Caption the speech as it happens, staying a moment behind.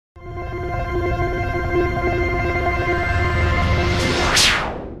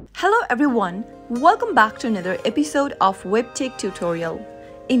everyone, welcome back to another episode of Webtech Tutorial.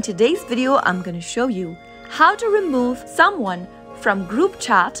 In today's video, I'm going to show you how to remove someone from group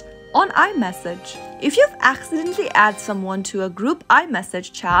chat on iMessage. If you've accidentally added someone to a group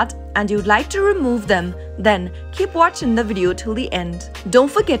iMessage chat and you'd like to remove them, then keep watching the video till the end.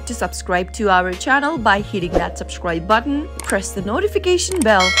 Don't forget to subscribe to our channel by hitting that subscribe button, press the notification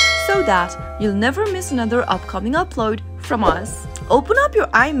bell so that you'll never miss another upcoming upload from us. Open up your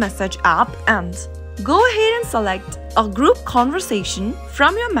iMessage app and go ahead and select a group conversation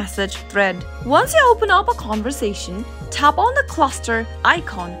from your message thread. Once you open up a conversation, tap on the cluster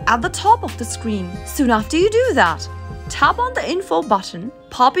icon at the top of the screen. Soon after you do that, tap on the info button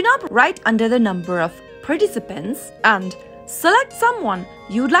popping up right under the number of participants and select someone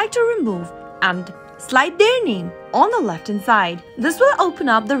you'd like to remove and slide their name on the left hand side. This will open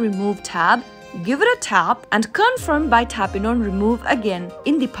up the Remove tab. Give it a tap and confirm by tapping on Remove again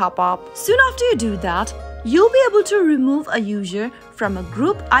in the pop-up. Soon after you do that, you'll be able to remove a user from a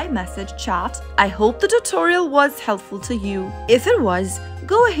group iMessage chat. I hope the tutorial was helpful to you. If it was,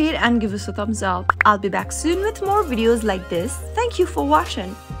 go ahead and give us a thumbs up. I'll be back soon with more videos like this. Thank you for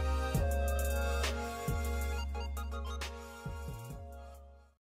watching.